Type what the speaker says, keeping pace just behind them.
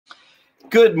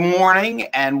Good morning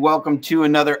and welcome to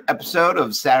another episode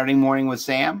of Saturday Morning with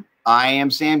Sam. I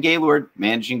am Sam Gaylord,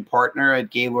 managing partner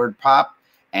at Gaylord Pop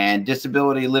and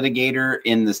disability litigator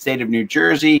in the state of New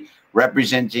Jersey,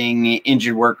 representing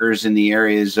injured workers in the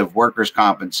areas of workers'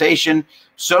 compensation,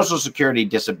 Social Security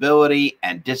disability,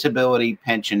 and disability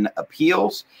pension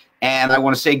appeals. And I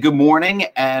want to say good morning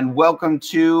and welcome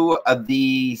to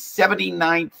the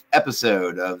 79th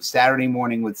episode of Saturday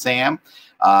Morning with Sam.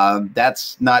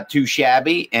 That's not too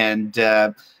shabby, and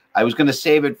I was going to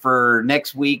save it for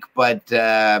next week, but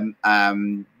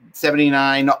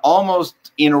 79 almost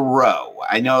in a row.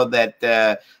 I know that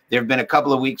there have been a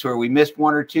couple of weeks where we missed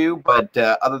one or two, but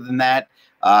other than that,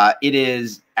 it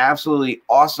is absolutely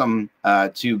awesome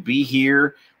to be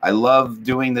here. I love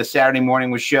doing the Saturday morning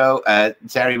with show,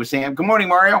 Saturday with Sam. Good morning,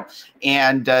 Mario.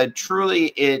 And truly,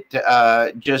 it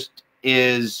just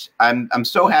is. I'm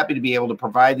so happy to be able to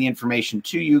provide the information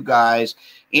to you guys,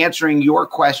 answering your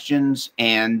questions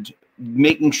and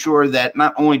making sure that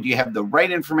not only do you have the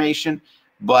right information,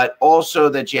 but also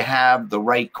that you have the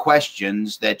right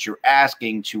questions that you're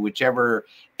asking to whichever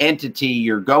entity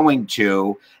you're going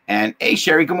to. And hey,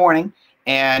 Sherry, good morning.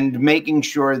 And making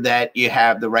sure that you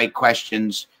have the right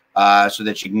questions so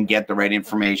that you can get the right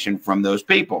information from those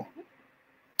people.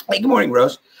 Hey, good morning,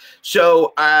 Rose.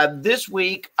 So this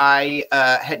week I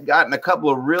had gotten a couple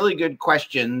of really good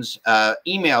questions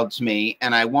emailed to me,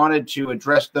 and I wanted to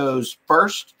address those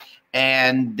first,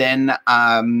 and then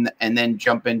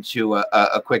jump into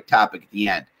a quick topic at the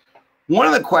end. One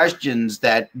of the questions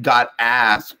that got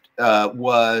asked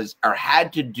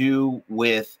had to do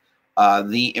with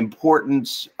the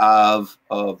importance of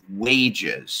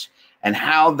wages and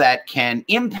how that can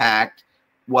impact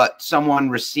what someone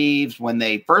receives when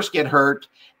they first get hurt.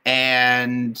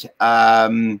 And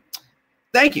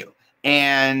thank you.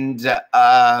 And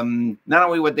not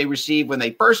only what they receive when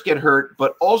they first get hurt,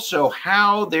 but also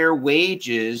how their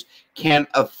wages can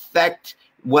affect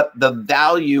what the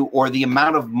value or the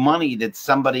amount of money that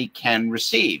somebody can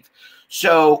receive.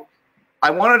 So I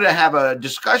wanted to have a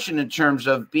discussion in terms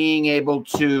of being able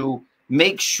to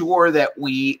make sure that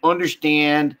we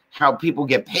understand how people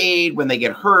get paid when they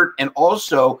get hurt, and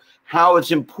also how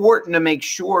it's important to make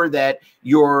sure that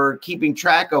you're keeping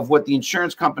track of what the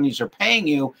insurance companies are paying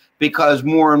you, because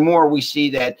more and more we see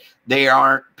that they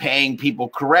aren't paying people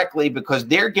correctly because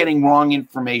they're getting wrong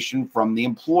information from the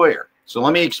employer. So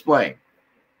let me explain.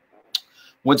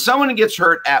 When someone gets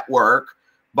hurt at work,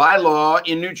 by law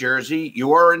in New Jersey,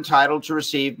 you are entitled to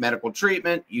receive medical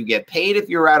treatment. You get paid if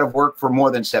you're out of work for more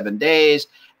than 7 days,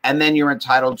 and then you're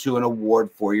entitled to an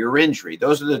award for your injury.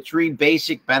 Those are the three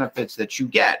basic benefits that you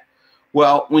get.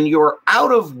 Well, when you're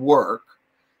out of work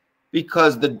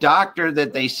because the doctor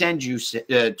that they send you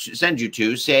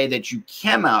to say that you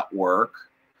cannot work,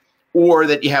 or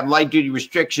that you have light duty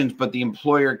restrictions, but the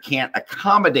employer can't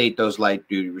accommodate those light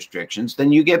duty restrictions,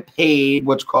 then you get paid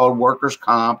what's called workers'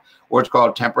 comp, or it's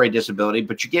called temporary disability,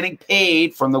 but you're getting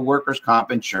paid from the workers' comp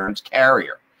insurance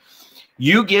carrier.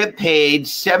 You get paid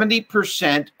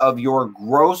 70% of your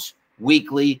gross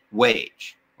weekly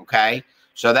wage, okay?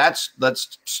 So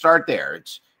let's start there.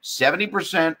 It's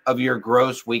 70% of your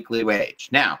gross weekly wage.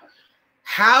 Now,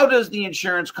 how does the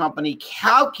insurance company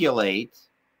calculate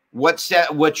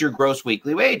what your gross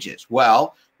weekly wage is?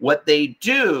 Well, what they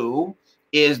do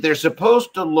is they're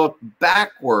supposed to look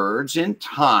backwards in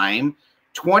time,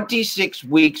 26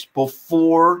 weeks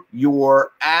before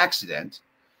your accident,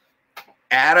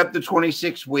 add up the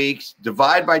 26 weeks,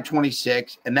 divide by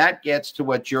 26, and that gets to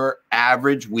what your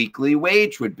average weekly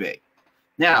wage would be.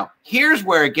 Now, here's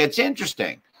where it gets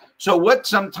interesting. So what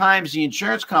sometimes the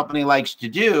insurance company likes to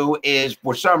do is,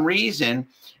 for some reason,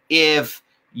 if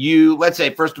you, let's say,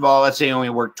 first of all, let's say you only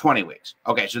work 20 weeks.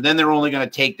 Okay, so then they're only going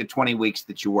to take the 20 weeks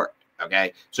that you worked.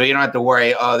 Okay, so you don't have to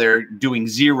worry, oh, they're doing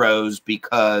zeros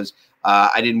because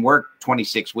I didn't work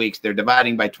 26 weeks. They're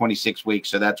dividing by 26 weeks,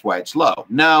 so that's why it's low.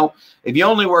 No, if you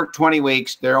only work 20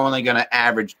 weeks, they're only going to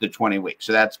average the 20 weeks,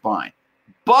 so that's fine.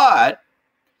 But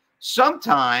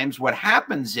sometimes what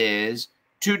happens is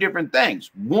two different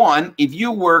things. One, if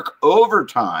you work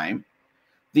overtime,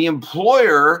 the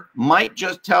employer might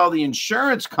just tell the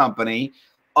insurance company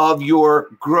of your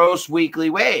gross weekly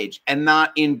wage and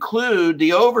not include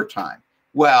the overtime.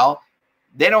 Well,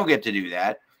 they don't get to do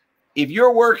that. If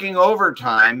you're working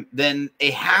overtime, then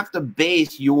they have to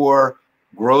base your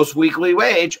gross weekly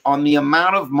wage on the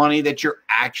amount of money that you're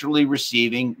actually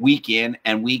receiving week in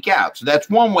and week out. So that's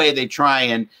one way they try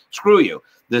and screw you.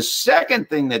 The second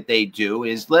thing that they do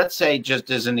is, let's say, just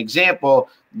as an example,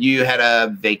 you had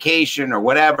a vacation or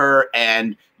whatever,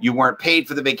 and you weren't paid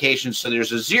for the vacation, so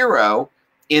there's a zero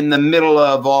in the middle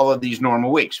of all of these normal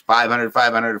weeks, 500,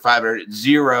 500, 500,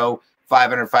 0,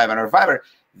 500, 500, 500.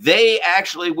 They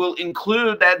actually will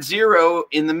include that 0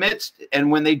 in the midst and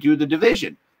when they do the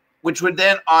division, which would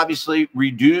then obviously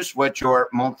reduce what your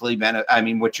monthly benefit,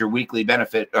 what your weekly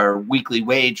benefit or weekly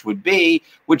wage would be,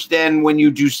 which then when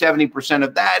you do 70%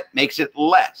 of that makes it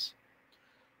less.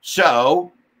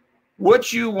 So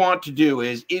what you want to do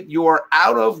is, if you're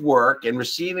out of work and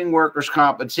receiving workers'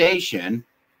 compensation,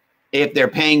 if they're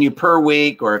paying you per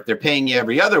week or if they're paying you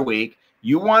every other week,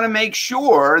 you want to make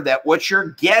sure that what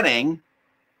you're getting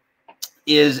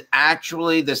is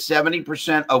actually the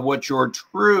 70% of what your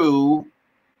true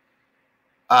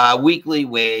weekly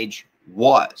wage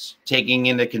was, taking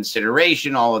into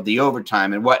consideration all of the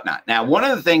overtime and whatnot. Now, one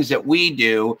of the things that we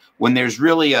do when there's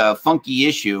really a funky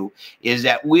issue is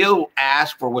that we'll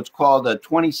ask for what's called a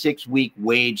 26-week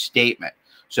wage statement.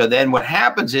 So then what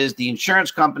happens is the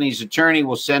insurance company's attorney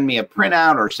will send me a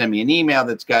printout or send me an email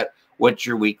that's got what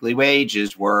your weekly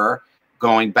wages were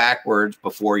going backwards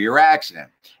before your accident.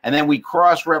 And then we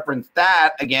cross-reference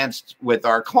that with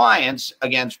our clients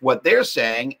against what they're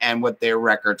saying and what their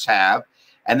records have,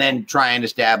 and then try and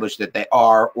establish that they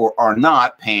are or are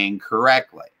not paying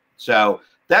correctly. So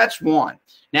that's one.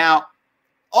 Now,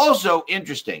 also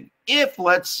interesting, if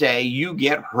let's say you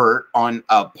get hurt on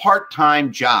a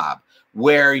part-time job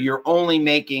where you're only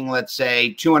making, let's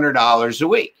say, $200 a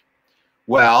week.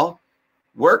 Well,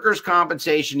 workers'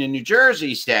 compensation in New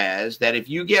Jersey says that if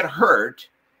you get hurt,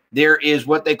 there is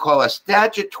what they call a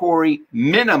statutory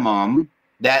minimum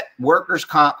that workers'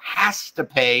 comp has to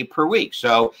pay per week.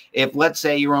 So if, let's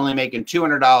say, you're only making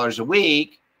 $200 a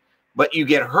week, but you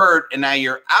get hurt and now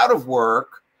you're out of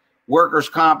work, workers'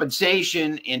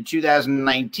 compensation in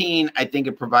 2019, I think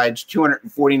it provides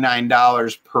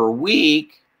 $249 per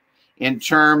week in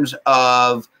terms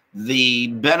of the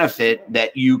benefit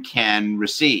that you can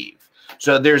receive.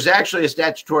 So there's actually a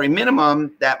statutory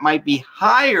minimum that might be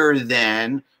higher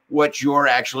than what your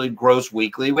actually gross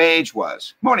weekly wage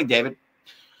was. Morning, David.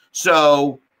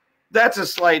 So that's a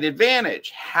slight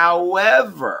advantage.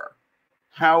 However,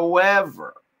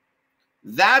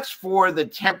 that's for the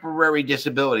temporary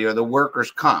disability or the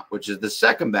workers' comp, which is the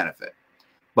second benefit.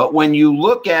 But when you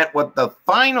look at what the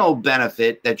final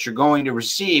benefit that you're going to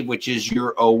receive, which is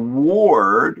your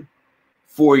award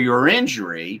for your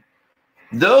injury,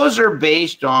 those are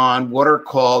based on what are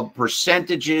called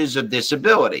percentages of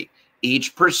disability.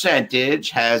 Each percentage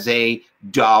has a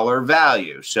dollar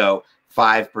value. So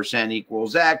 5%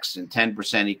 equals X and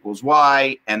 10% equals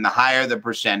Y, and the higher the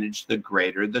percentage, the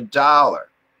greater the dollar.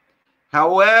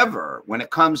 However, when it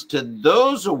comes to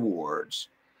those awards,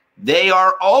 they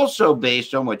are also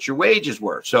based on what your wages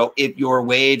were. So if your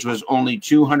wage was only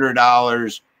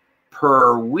 $200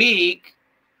 per week,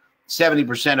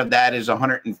 70% of that is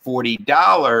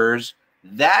 $140.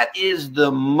 That is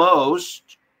the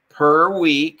most per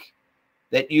week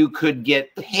that you could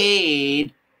get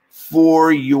paid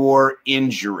for your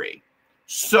injury.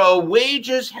 So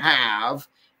wages have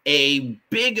a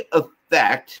big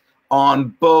effect on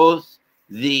both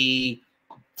the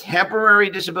temporary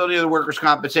disability of the workers'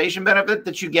 compensation benefit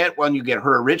that you get when you get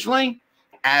hurt originally,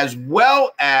 as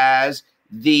well as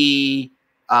the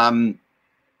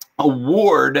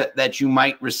award that you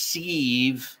might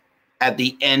receive at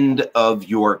the end of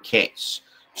your case.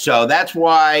 So that's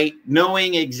why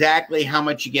knowing exactly how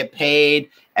much you get paid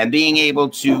and being able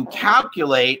to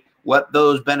calculate what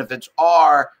those benefits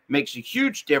are makes a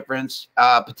huge difference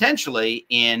potentially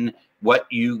in what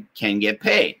you can get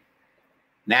paid.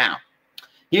 Now,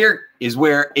 here is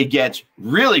where it gets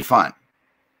really fun.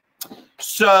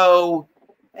 So,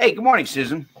 hey, good morning,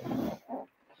 Susan.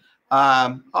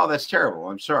 Oh, that's terrible.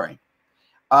 I'm sorry.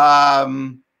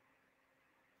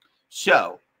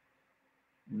 So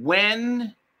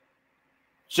when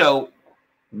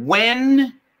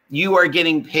you are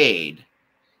getting paid,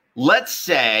 let's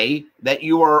say that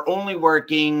you are only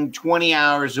working 20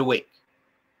 hours a week,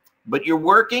 but you're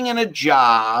working in a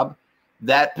job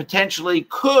that potentially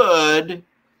could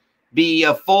be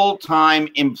a full-time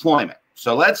employment.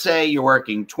 So let's say you're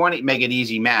working 20, make it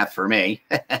easy math for me.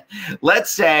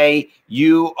 Let's say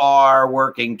you are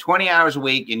working 20 hours a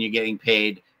week and you're getting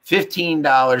paid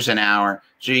 $15 an hour.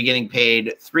 So you're getting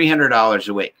paid $300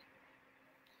 a week.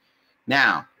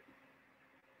 Now,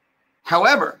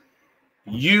 however,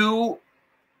 you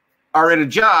are in a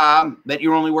job that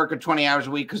you're only working 20 hours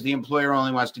a week because the employer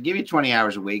only wants to give you 20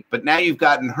 hours a week, but now you've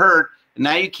gotten hurt and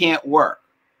now you can't work.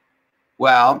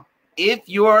 Well, if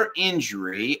your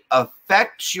injury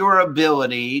affects your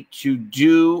ability to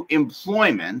do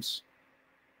employment,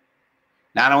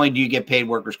 not only do you get paid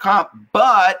workers' comp,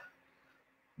 but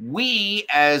we,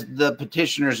 as the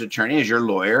petitioner's attorney, as your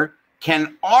lawyer,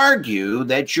 can argue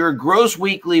that your gross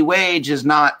weekly wage is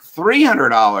not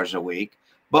 $300 a week,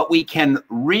 but we can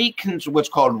what's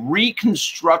called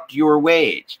reconstruct your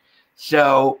wage.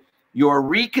 So your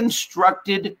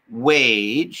reconstructed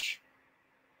wage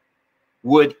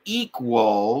would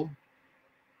equal,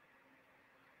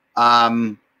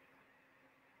 what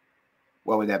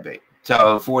would that be?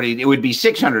 So 40, it would be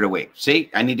 600 a week.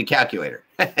 See, I need a calculator.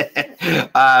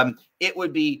 It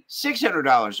would be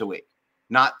 $600 a week,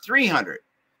 not 300.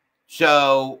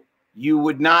 So you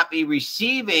would not be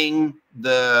receiving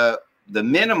the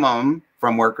minimum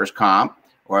from workers' comp,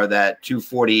 or that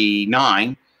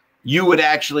 249. You would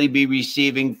actually be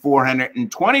receiving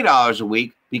 $420 a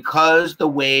week because the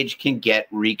wage can get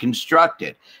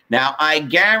reconstructed. Now, I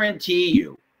guarantee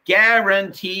you,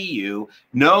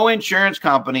 no insurance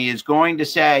company is going to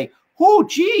say, oh,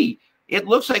 gee, it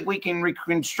looks like we can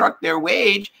reconstruct their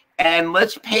wage and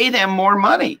let's pay them more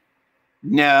money.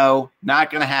 No, not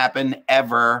going to happen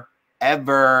ever,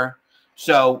 ever.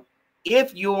 So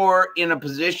if you're in a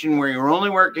position where you're only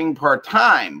working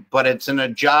part-time, but it's in a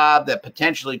job that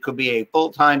potentially could be a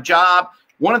full-time job,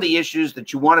 one of the issues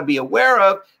that you want to be aware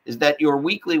of is that your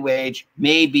weekly wage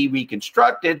may be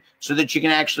reconstructed so that you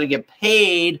can actually get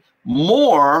paid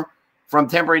more from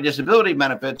temporary disability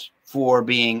benefits for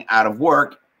being out of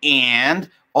work, and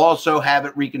also have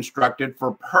it reconstructed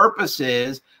for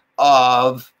purposes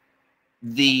of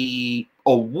the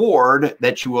award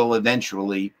that you will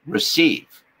eventually receive.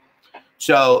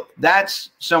 So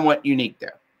that's somewhat unique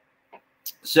there.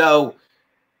 So,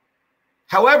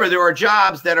 however, there are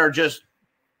jobs that are just,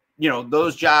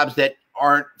 those jobs that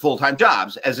aren't full-time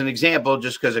jobs. As an example,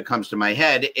 just because it comes to my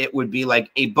head, it would be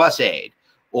like a bus aide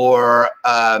or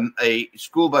a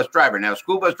school bus driver. Now, a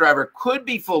school bus driver could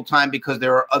be full-time because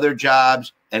there are other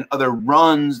jobs and other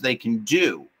runs they can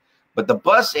do. But the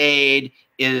bus aide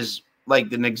is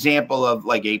like an example of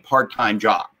like a part-time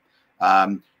job.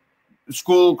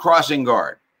 School crossing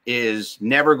guard is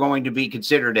never going to be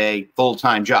considered a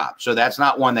full-time job. So that's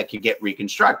not one that could get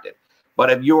reconstructed. But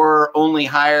if you're only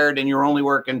hired and you're only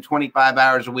working 25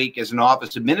 hours a week as an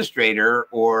office administrator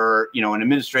or, an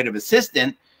administrative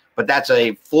assistant, but that's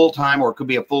a full-time, or it could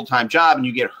be a full-time job, and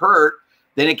you get hurt,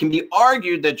 then it can be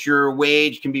argued that your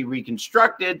wage can be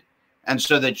reconstructed and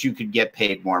so that you could get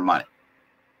paid more money.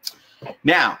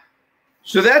 Now,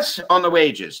 so that's on the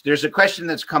wages. There's a question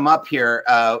that's come up here,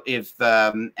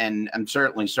 and I'm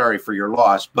certainly sorry for your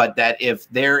loss, but that if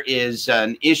there is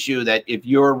an issue that if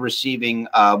you're receiving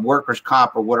workers'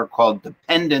 comp or what are called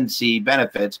dependency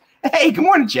benefits. Hey, good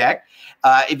morning, Jack.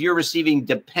 If you're receiving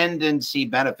dependency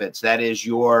benefits, that is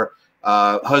your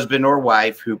husband or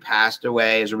wife who passed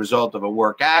away as a result of a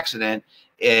work accident,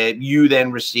 you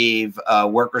then receive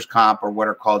workers' comp or what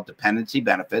are called dependency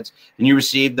benefits, and you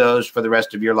receive those for the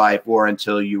rest of your life or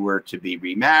until you were to be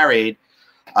remarried.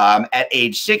 At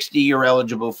age 60, you're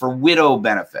eligible for widow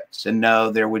benefits, and no,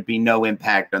 there would be no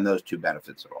impact on those two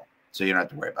benefits at all, so you don't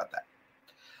have to worry about that.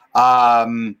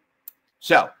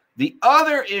 So the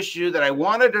other issue that I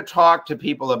wanted to talk to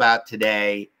people about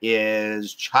today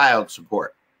is child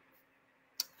support.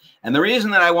 And the reason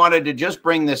that I wanted to just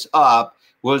bring this up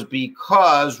was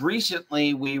because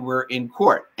recently we were in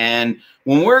court. And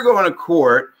when we're going to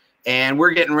court and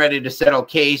we're getting ready to settle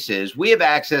cases, we have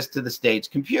access to the state's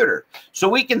computer. So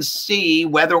we can see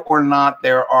whether or not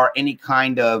there are any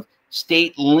kind of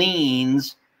state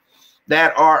liens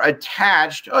that are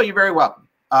attached. Oh, you're very welcome.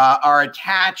 Are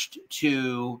attached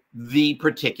to the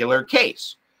particular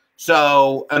case.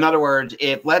 So in other words,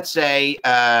 if let's say,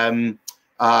 let's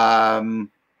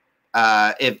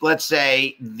say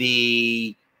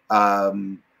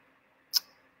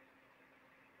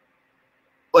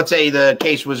the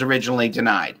case was originally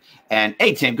denied, and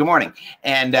hey, Tim, good morning,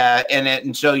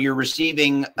 and so you're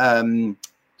receiving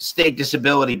state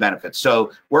disability benefits.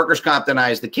 So workers' comp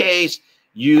denies the case,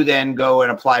 you then go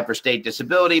and apply for state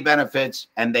disability benefits,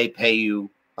 and they pay you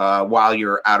while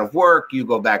you're out of work. You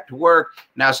go back to work.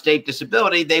 Now, state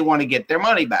disability, they want to get their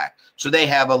money back, so they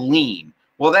have a lien.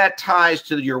 Well, that ties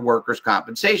to your workers'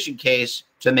 compensation case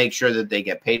to make sure that they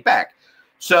get paid back.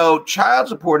 So child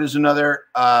support is another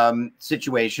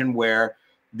situation where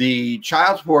the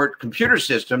child support computer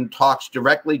system talks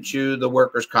directly to the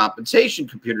workers' compensation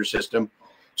computer system.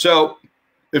 So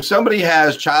if somebody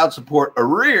has child support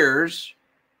arrears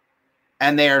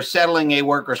and they are settling a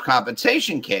workers'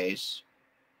 compensation case,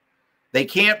 they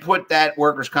can't put that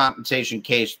workers' compensation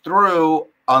case through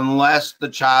unless the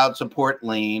child support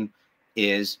lien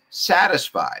is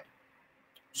satisfied.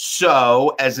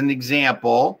 So, as an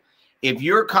example, if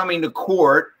you're coming to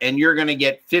court and you're going to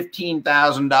get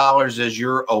 $15,000 as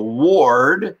your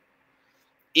award,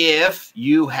 if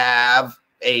you have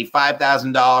a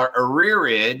 $5,000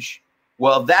 arrearage,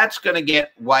 well, that's going to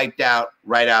get wiped out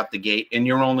right out the gate, and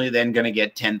you're only then going to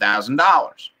get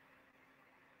 $10,000.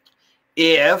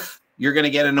 If you're going to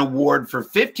get an award for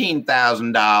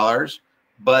 $15,000,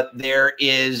 but there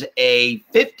is a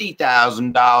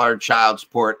 $50,000 child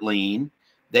support lien,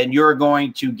 then you're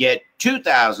going to get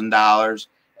 $2,000,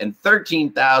 and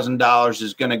 $13,000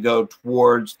 is going to go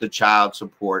towards the child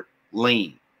support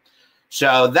lien.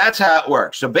 So that's how it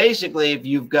works. So basically, if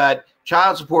you've got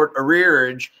child support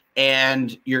arrearage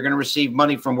and you're going to receive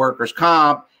money from workers'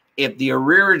 comp, if the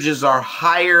arrearages are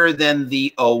higher than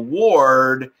the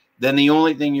award, then the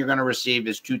only thing you're going to receive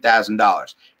is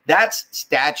 $2,000. That's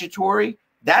statutory.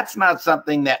 That's not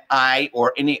something that I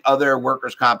or any other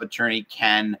workers' comp attorney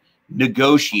can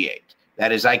negotiate.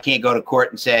 That is, I can't go to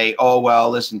court and say, oh, well,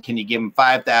 listen, can you give them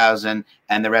 $5,000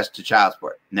 and the rest to child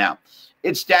support? Now,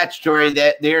 it's statutory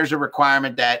that there's a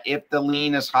requirement that if the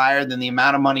lien is higher than the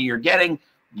amount of money you're getting,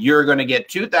 you're going to get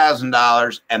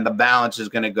 $2,000 and the balance is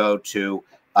going to go to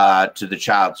the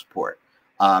child support.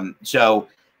 So,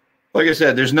 like I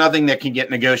said, there's nothing that can get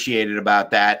negotiated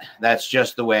about that. That's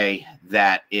just the way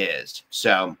that is.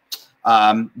 So,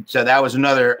 so that was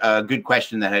another good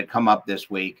question that had come up this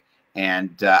week.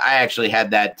 And I actually had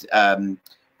that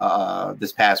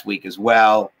this past week as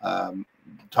well.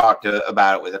 Talked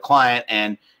about it with a client,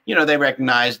 and you know, they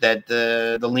recognize that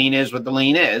the lien is what the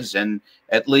lien is, and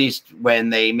at least when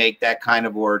they make that kind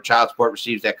of, or child support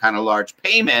receives that kind of large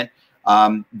payment,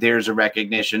 there's a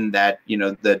recognition that, you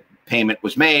know, the payment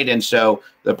was made, and so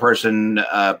the person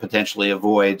potentially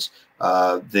avoids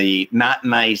the not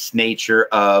nice nature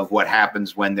of what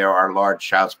happens when there are large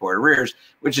child support arrears,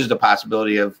 which is the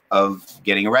possibility of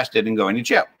getting arrested and going to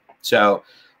jail. So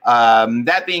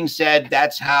that being said,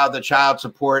 that's how the child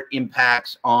support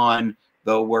impacts on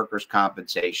the workers'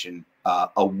 compensation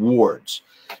awards.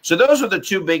 So those are the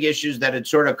two big issues that had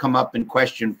sort of come up in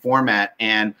question format.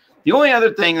 And the only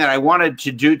other thing that I wanted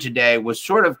to do today was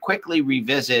sort of quickly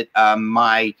revisit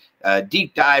my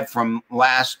deep dive from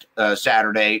last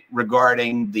Saturday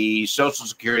regarding the Social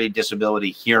Security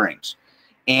disability hearings.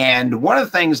 And one of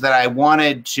the things that I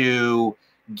wanted to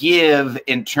give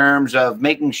in terms of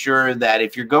making sure that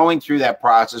if you're going through that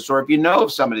process, or if you know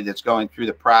of somebody that's going through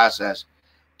the process,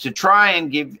 to try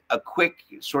and give a quick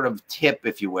sort of tip,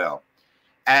 if you will.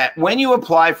 When you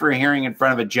apply for a hearing in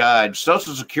front of a judge,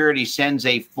 Social Security sends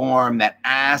a form that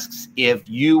asks if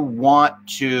you want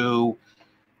to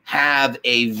have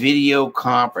a video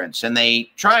conference, and they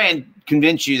try and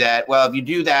convince you that, well, if you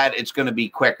do that, it's going to be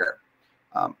quicker.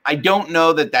 I don't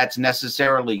know that that's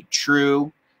necessarily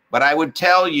true. But I would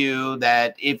tell you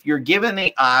that if you're given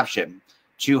the option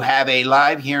to have a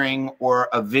live hearing or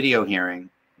a video hearing,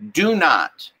 do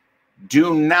not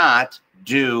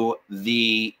do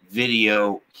the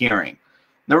video hearing.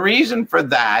 The reason for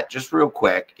that, just real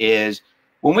quick, is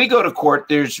when we go to court,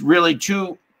 there's really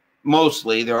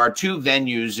there are two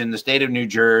venues in the state of New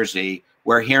Jersey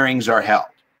where hearings are held.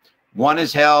 One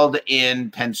is held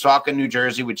in Pensacola, New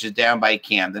Jersey, which is down by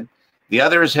Camden. The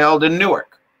other is held in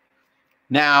Newark.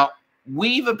 Now,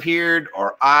 we've appeared,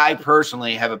 or I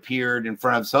personally have appeared in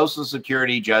front of Social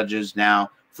Security judges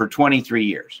now for 23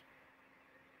 years.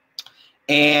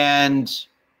 And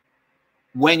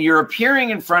when you're appearing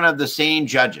in front of the same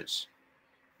judges,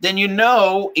 then you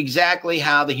know exactly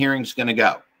how the hearing's going to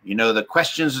go. You know the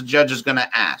questions the judge is going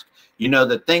to ask. You know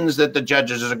the things that the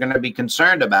judges are going to be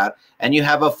concerned about. And you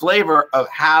have a flavor of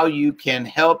how you can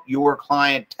help your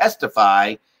client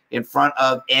testify in front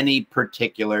of any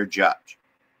particular judge.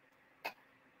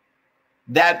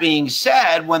 That being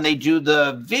said, when they do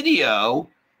the video,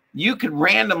 you could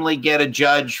randomly get a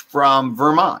judge from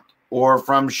Vermont or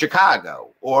from Chicago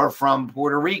or from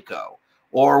Puerto Rico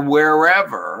or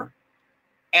wherever,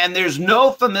 and there's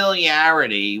no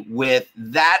familiarity with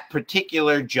that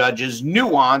particular judge's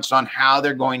nuance on how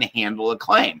they're going to handle a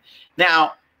claim.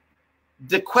 Now,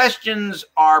 the questions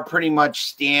are pretty much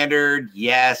standard,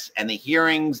 yes, and the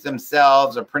hearings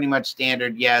themselves are pretty much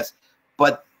standard, yes,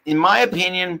 but in my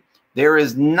opinion, there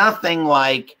is nothing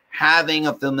like having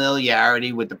a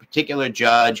familiarity with the particular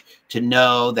judge to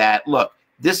know that, look,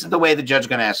 this is the way the judge is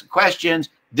going to ask the questions.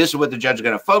 This is what the judge is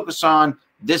going to focus on.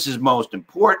 This is most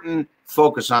important.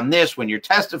 Focus on this when you're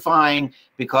testifying,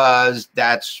 because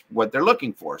that's what they're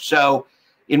looking for. So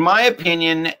in my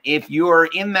opinion, if you're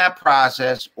in that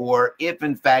process, or if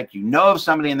in fact you know of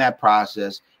somebody in that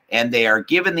process and they are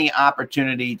given the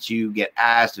opportunity to get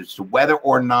asked as to whether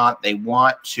or not they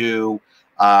want to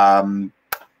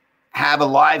have a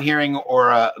live hearing or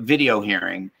a video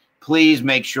hearing, please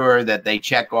make sure that they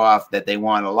check off that they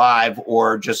want a live,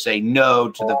 or just say no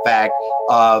to the fact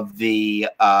of the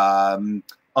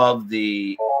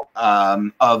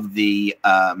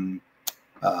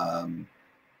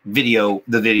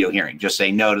video hearing. Just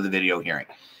say no to the video hearing.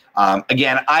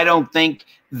 Again, I don't think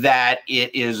that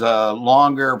it is a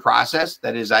longer process.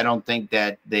 That is, I don't think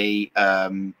that they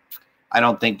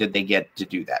get to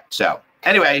do that. So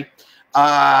anyway,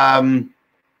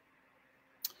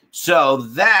 so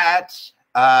that,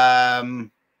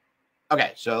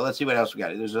 okay, so let's see what else we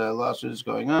got. There's a lawsuit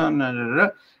going on.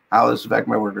 How will this affect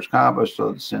my workers' comp?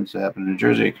 So since it happened in New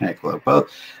Jersey, Connecticut, both.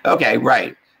 Okay,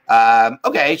 right.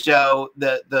 Okay, so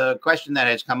the question that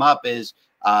has come up is,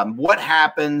 what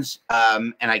happens,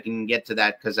 and I can get to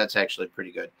that because that's actually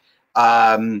pretty good.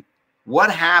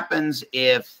 What happens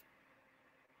if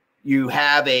you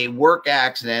have a work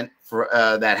accident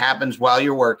that happens while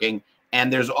you're working,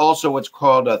 and there's also what's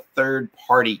called a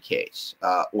third-party case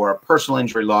or a personal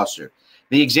injury lawsuit?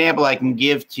 The example I can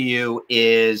give to you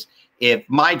is if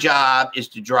my job is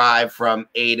to drive from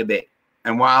A to B,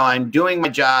 and while I'm doing my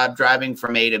job driving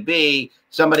from A to B,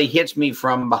 somebody hits me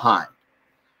from behind.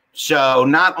 So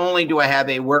not only do I have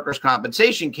a workers'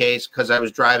 compensation case because I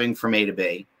was driving from A to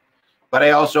B, but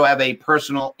I also have a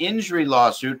personal injury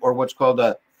lawsuit, or what's called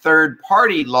a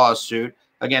third-party lawsuit,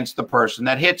 against the person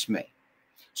that hits me.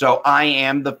 So I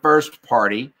am the first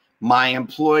party, my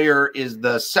employer is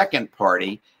the second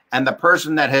party, and the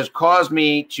person that has caused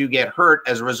me to get hurt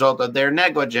as a result of their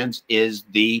negligence is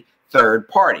the third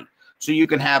party. So you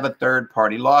can have a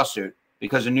third-party lawsuit,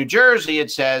 because in New Jersey,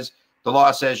 it says, the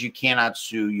law says you cannot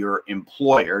sue your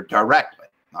employer directly,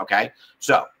 okay?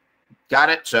 So, got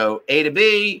it? So A to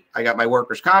B, I got my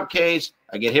workers' comp case,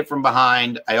 I get hit from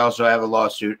behind, I also have a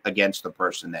lawsuit against the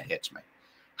person that hits me.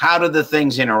 How do the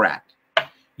things interact?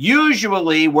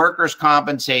 Usually, workers'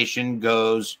 compensation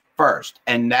goes first,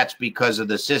 and that's because of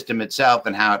the system itself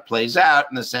and how it plays out,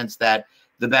 in the sense that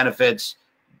the benefits,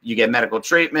 you get medical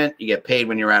treatment, you get paid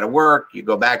when you're out of work, you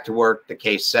go back to work, the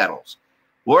case settles.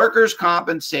 Workers'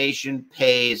 compensation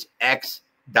pays X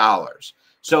dollars.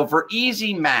 So for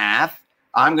easy math,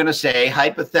 I'm going to say,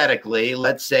 hypothetically,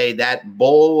 let's say that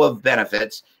bowl of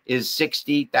benefits is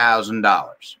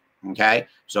 $60,000. Okay.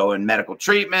 So in medical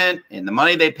treatment, in the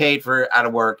money they paid for out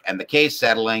of work, and the case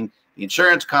settling, the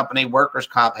insurance company, workers'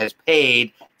 comp, has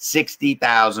paid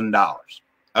 $60,000.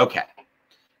 Okay.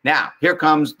 Now, here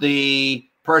comes the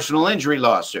personal injury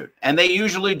lawsuit, and they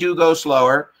usually do go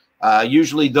slower.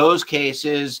 Usually those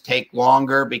cases take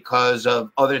longer because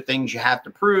of other things you have to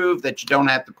prove that you don't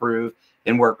have to prove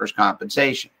in workers'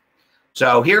 compensation.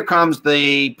 So here comes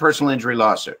the personal injury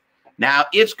lawsuit. Now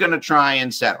it's going to try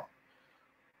and settle.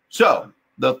 So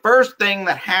the first thing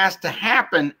that has to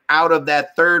happen out of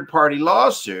that third-party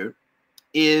lawsuit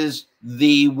is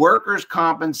the workers'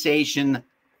 compensation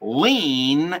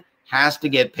lien has to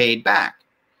get paid back.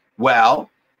 Well,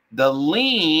 the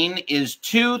lien is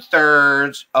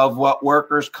 2/3 of what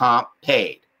workers' comp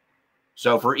paid.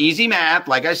 So for easy math,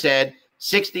 like I said,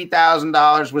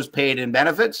 $60,000 was paid in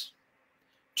benefits.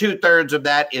 2/3 of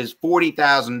that is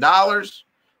 $40,000.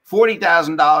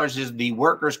 $40,000 is the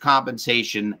workers'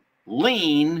 compensation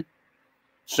lien.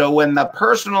 So when the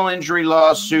personal injury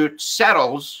lawsuit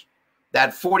settles,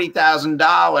 that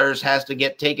 $40,000 has to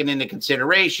get taken into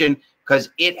consideration, because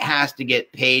it has to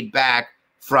get paid back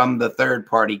from the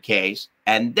third-party case,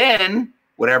 and then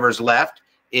whatever's left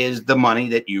is the money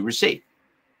that you receive.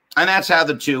 And that's how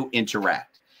the two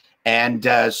interact. And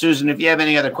Susan, if you have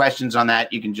any other questions on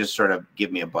that, you can just sort of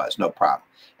give me a buzz, no problem.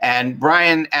 And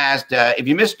Brian asked, if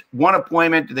you missed one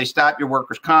appointment, do they stop your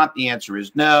workers' comp? The answer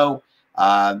is no.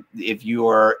 If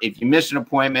you miss an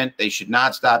appointment, they should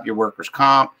not stop your workers'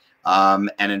 comp.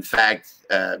 And in fact,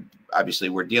 obviously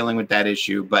we're dealing with that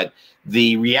issue, but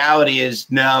the reality is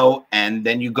no. And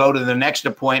then you go to the next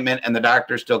appointment and the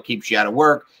doctor still keeps you out of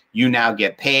work. You now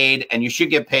get paid, and you should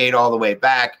get paid all the way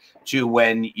back to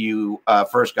when you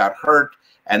first got hurt.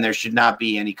 And there should not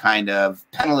be any kind of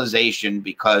penalization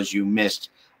because you missed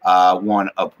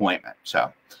one appointment.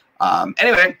 So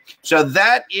anyway, so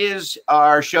that is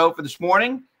our show for this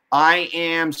morning. I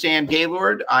am Sam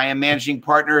Gaylord. I am managing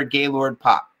partner at Gaylord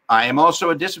Pop. I am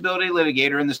also a disability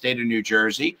litigator in the state of New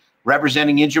Jersey,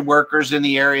 representing injured workers in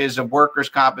the areas of workers'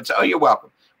 compensation. Oh, you're welcome.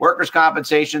 Workers'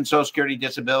 compensation, Social Security,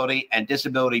 disability, and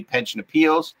disability pension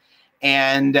appeals.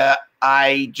 And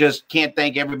I just can't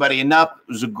thank everybody enough.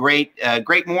 It was a great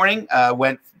morning.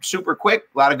 Went super quick.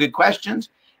 A lot of good questions.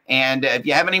 And if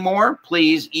you have any more,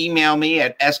 please email me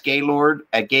at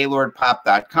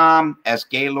sgaylord@gaylordpop.com,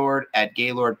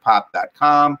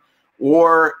 sgaylord@gaylordpop.com,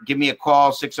 or give me a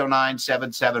call,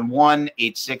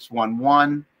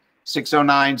 609-771-8611,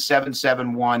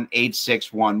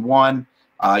 609-771-8611.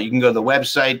 You can go to the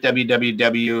website,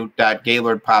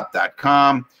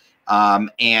 www.gaylordpop.com.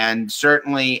 And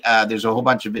certainly there's a whole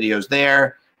bunch of videos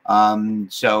there.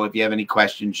 So if you have any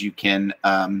questions, you can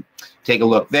take a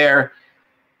look there.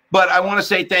 But I want to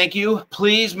say thank you.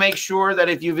 Please make sure that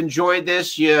if you've enjoyed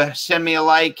this, you send me a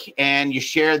like and you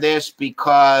share this,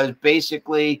 because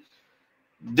basically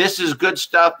this is good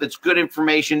stuff. It's good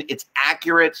information. It's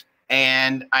accurate.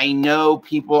 And I know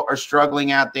people are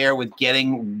struggling out there with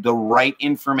getting the right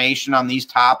information on these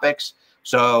topics.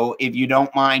 So if you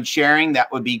don't mind sharing, that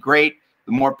would be great.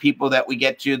 The more people that we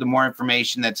get to, the more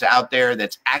information that's out there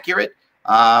that's accurate,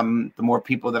 the more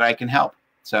people that I can help.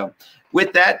 So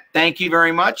with that, thank you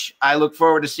very much. I look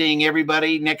forward to seeing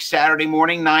everybody next Saturday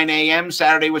morning, 9 a.m.,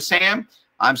 Saturday with Sam.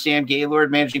 I'm Sam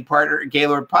Gaylord, managing partner at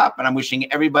Gaylord Pop, and I'm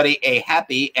wishing everybody a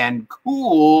happy and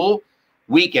cool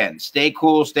weekend. Stay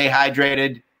cool, stay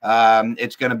hydrated.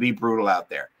 It's going to be brutal out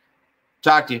there.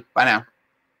 Talk to you. Bye now.